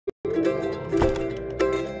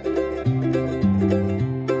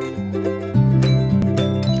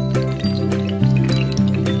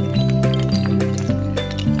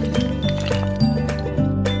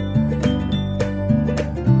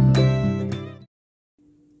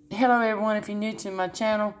Hello everyone, if you're new to my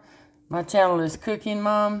channel is Cooking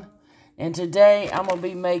Mom, and today I'm going to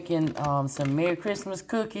be making some Merry Christmas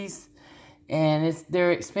cookies, and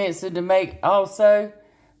they're expensive to make also.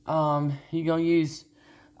 You're going to use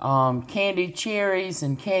candied cherries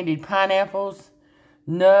and candied pineapples,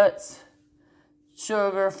 nuts,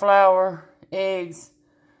 sugar, flour, eggs,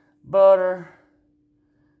 butter,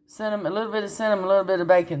 cinnamon, a little bit of cinnamon, a little bit of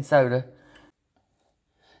baking soda.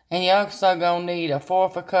 And you're also going to need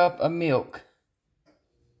 1/4 cup of milk.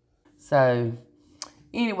 So,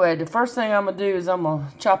 anyway, the first thing I'm going to do is I'm going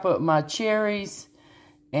to chop up my cherries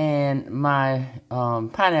and my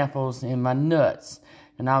pineapples and my nuts.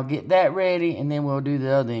 And I'll get that ready, and then we'll do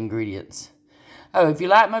the other ingredients. Oh, if you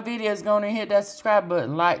like my videos, go on and hit that subscribe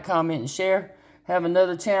button. Like, comment, and share. Have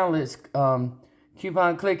another channel that's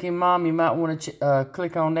Coupon Clicking Mom. You might want to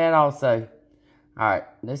click on that also. Alright,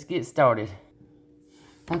 let's get started.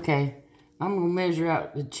 Okay, I'm going to measure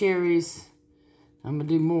out the cherries. I'm going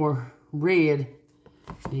to do more red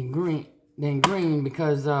than green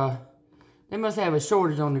because they must have a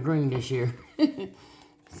shortage on the green this year.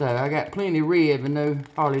 So I got plenty red, but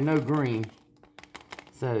hardly no green.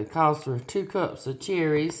 So it calls for 2 cups of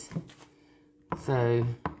cherries. So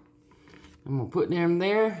I'm going to put them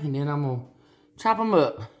there, and then I'm going to chop them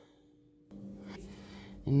up.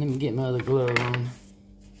 And let me get my other glove on.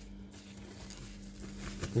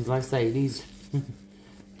 Because like I say, these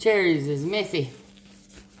cherries is messy.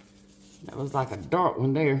 That was like a dark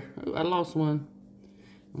one there. Oh, I lost one.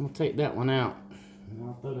 I'm going to take that one out. And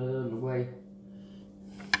I'll throw that other away.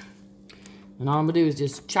 And all I'm going to do is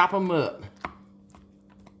just chop them up.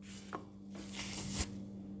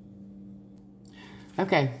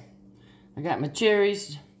 Okay. I got my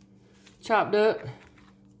cherries chopped up.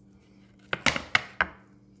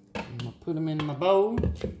 I'm going to put them in my bowl.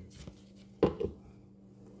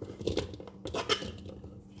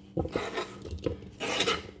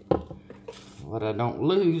 What I don't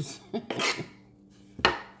lose.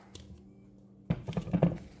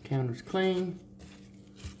 Counter's clean.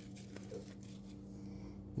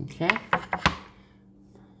 Okay.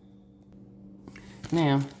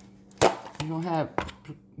 Now, you're gonna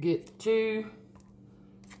get 2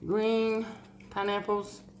 green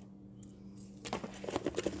pineapples,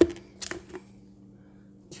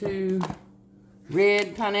 2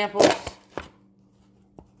 red pineapples,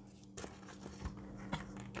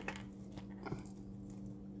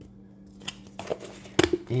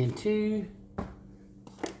 and 2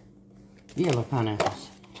 yellow pineapples.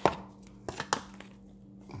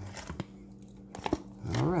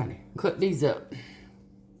 Alrighty, cut these up.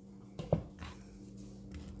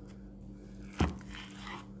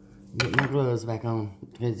 Get my gloves back on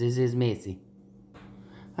because this is messy.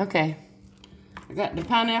 Okay, I got the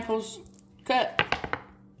pineapples cut.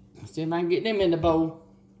 Let's see if I can get them in the bowl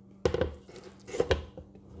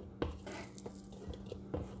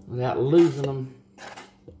without losing them.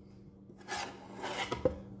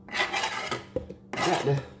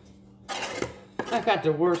 I got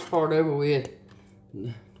the worst part over with.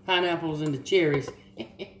 The pineapples and the cherries.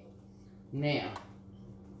 Now.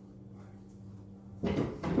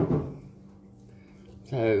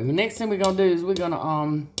 So, the next thing we're going to do is we're going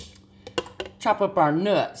to chop up our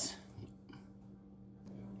nuts.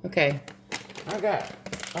 Okay. I got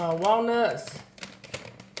walnuts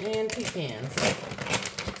and pecans.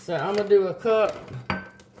 So, I'm going to do 1 cup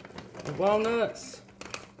of walnuts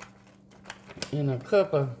and 1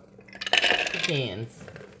 cup of pecans.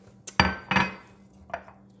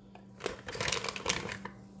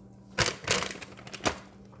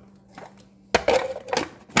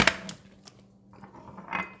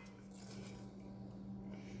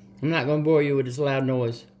 I'm not going to bore you with this loud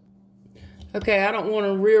noise. Okay, I don't want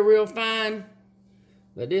them real fine,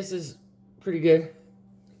 but this is pretty good.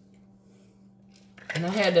 And I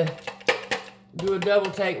had to do a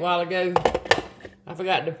double take a while ago. I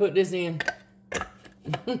forgot to put this in.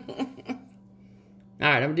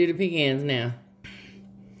 Alright, I'm going to do the pecans now.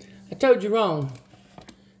 I told you wrong.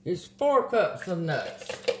 It's 4 cups of nuts.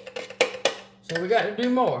 So we got to do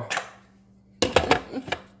more.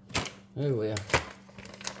 Oh well.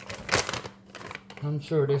 I'm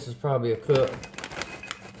sure this is probably 1 cup.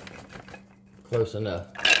 Close enough.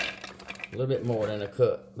 A little bit more than 1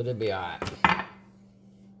 cup, but it'll be alright.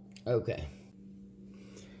 Okay.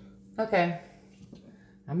 Okay.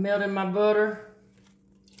 I'm melting my butter.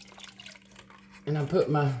 And I put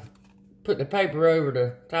the paper over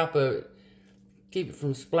the top of it. Keep it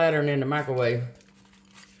from splattering in the microwave.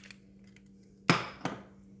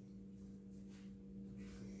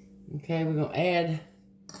 Okay, we're gonna add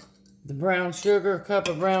the brown sugar, 1 cup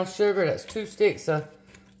of brown sugar. That's 2 sticks of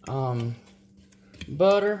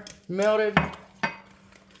butter melted.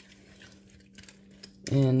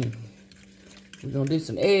 And we're gonna do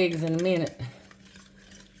some eggs in a minute.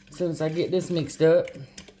 As soon as I get this mixed up.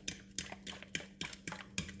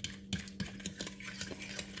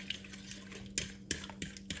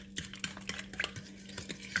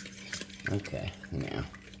 Okay, now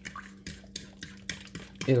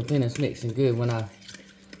it'll finish mixing good when I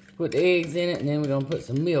put the eggs in it, and then we're gonna put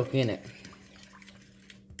some milk in it.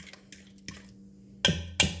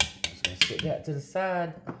 Just gonna set that to the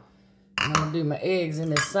side. I'm gonna do my eggs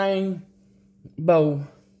in the same bowl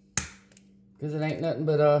because it ain't nothing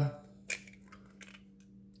but a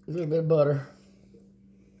little bit of butter.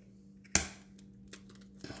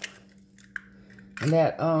 And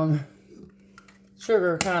that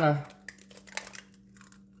sugar kind of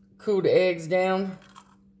cool the eggs down.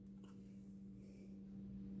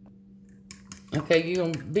 Okay, you're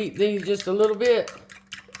gonna beat these just a little bit.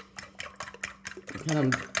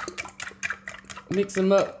 Kind of mix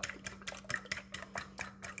them up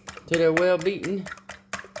till they're well beaten.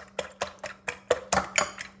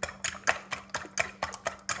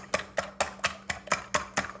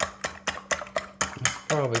 That's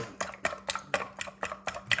probably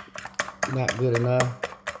not good enough.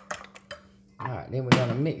 Alright, then we're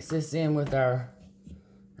gonna mix this in with our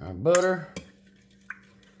butter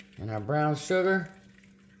and our brown sugar.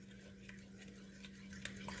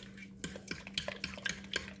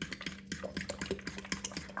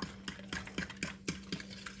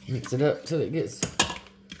 Mix it up till it gets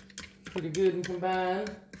pretty good and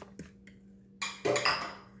combined.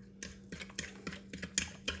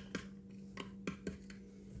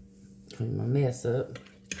 Clean my mess up.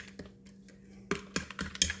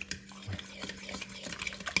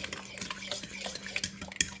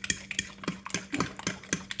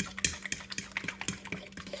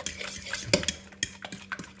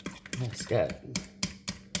 That's got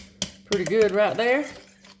pretty good right there.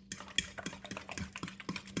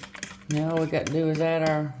 Now all we got to do is add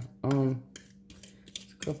our a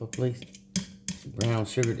couple of places brown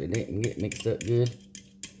sugar that didn't get mixed up good.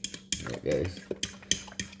 There it goes.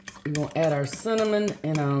 We're gonna add our cinnamon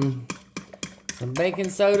and some baking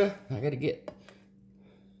soda. I gotta get.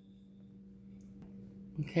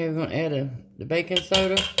 Okay, we're gonna add the baking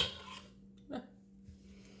soda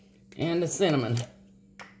and the cinnamon.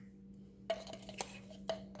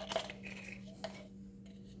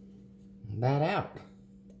 That out.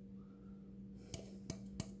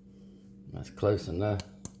 That's close enough.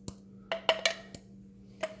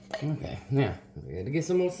 Okay, now we got to get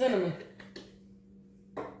some more cinnamon.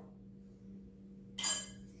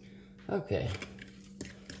 Okay,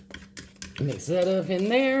 mix that up in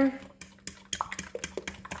there.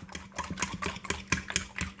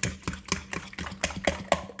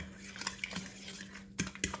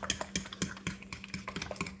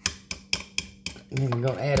 And then we're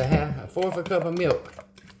gonna add a fourth of a cup of milk.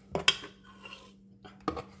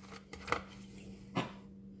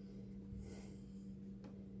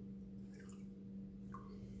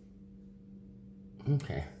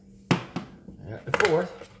 Okay, I got the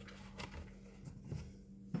fourth.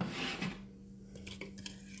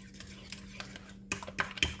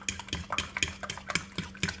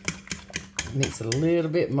 Mix it a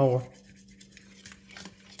little bit more.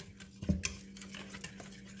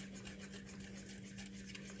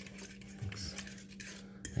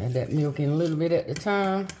 Add that milk in a little bit at a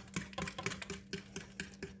time.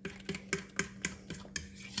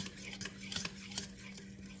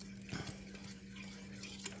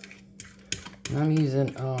 I'm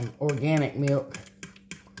using organic milk.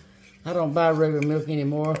 I don't buy regular milk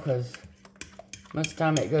anymore because most of the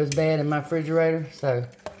time it goes bad in my refrigerator. So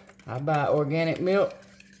I buy organic milk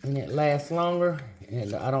and it lasts longer,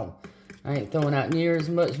 and I ain't throwing out near as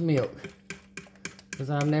much milk because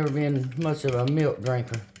I've never been much of a milk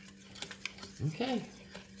drinker. Okay,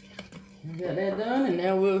 we got that done, and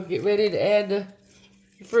now we'll get ready to add the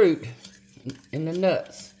fruit and the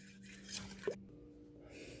nuts.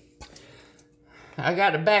 I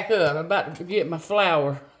got to back up. I'm about to get my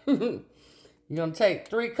flour. You're going to take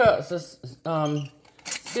 3 cups of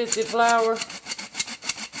biscuit flour,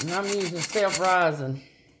 and I'm using self-rising.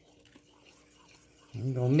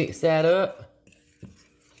 I'm going to mix that up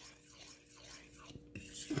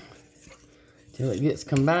till it gets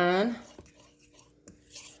combined.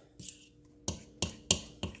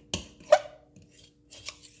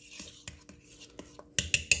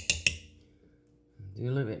 Do a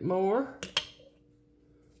little bit more.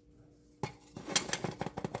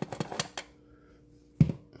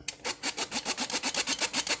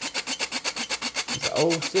 It's an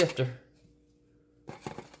old sifter.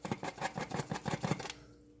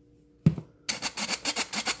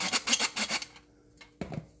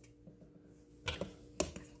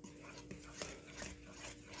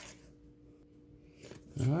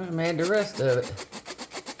 add the rest of it.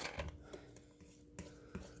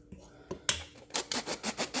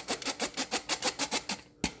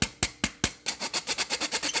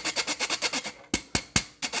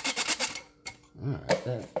 Alright,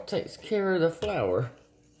 that takes care of the flour.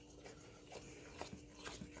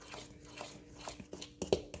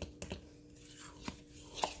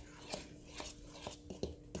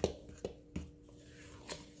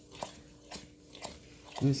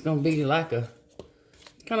 And it's gonna be like a,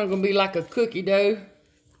 kind of gonna be like a cookie dough.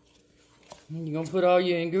 And you're gonna put all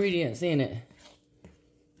your ingredients in it.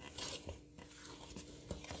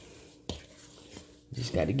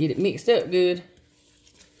 Just got to get it mixed up good.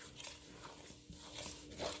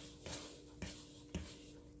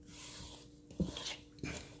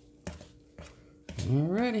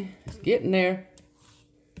 Alrighty, it's getting there.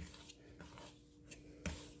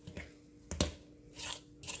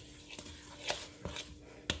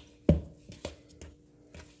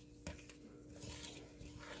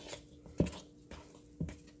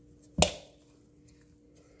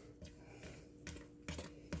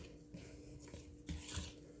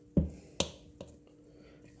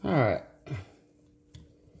 Alright.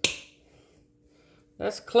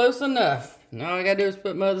 That's close enough. Now all I gotta do is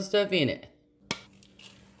put my other stuff in it.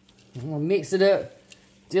 I'm gonna mix it up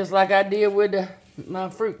just like I did with my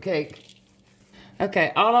fruit cake.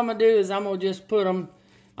 Okay, all I'm gonna do is I'm gonna just put them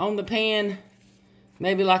on the pan,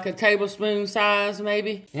 maybe like a tablespoon size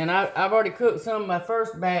maybe. And I've already cooked some of my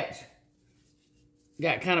first batch.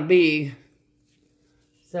 Got kind of big.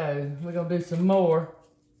 So we're gonna do some more.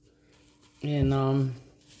 And I'm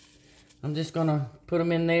just gonna put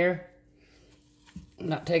them in there. I'm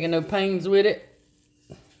not taking no pains with it.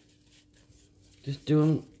 Just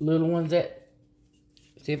doing little ones that,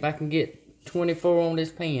 see if I can get 24 on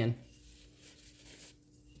this pan.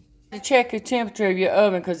 Check your temperature of your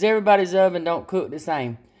oven, because everybody's oven don't cook the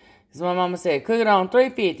same. As my mama said, cook it on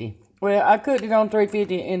 350. Well, I cooked it on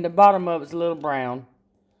 350 and the bottom of it's a little brown,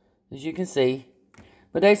 as you can see.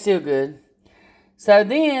 But they still good. So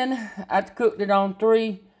then I cooked it on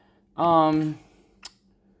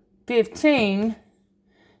 315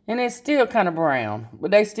 and it's still kind of brown, but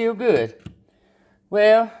they still good.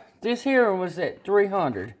 Well, this here was at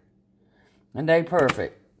 300 and they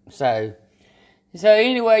perfect. So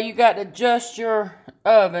anyway, you got to adjust your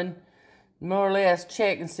oven, more or less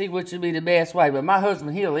check and see which would be the best way. But my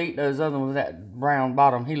husband, he'll eat those other ones with that brown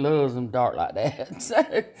bottom. He loves them dark like that. So,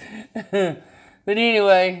 but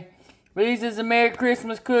anyway, these is the Merry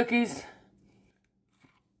Christmas cookies.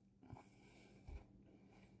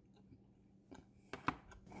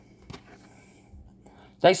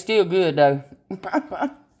 They still good though.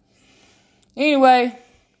 Anyway,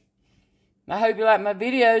 I hope you like my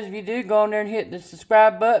videos. If you do, go on there and hit the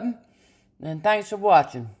subscribe button. And thanks for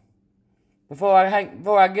watching. Before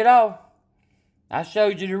I get off, I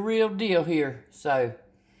showed you the real deal here. So,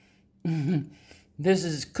 this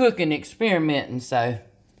is cooking experimenting. So,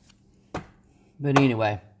 but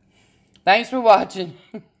anyway, thanks for watching.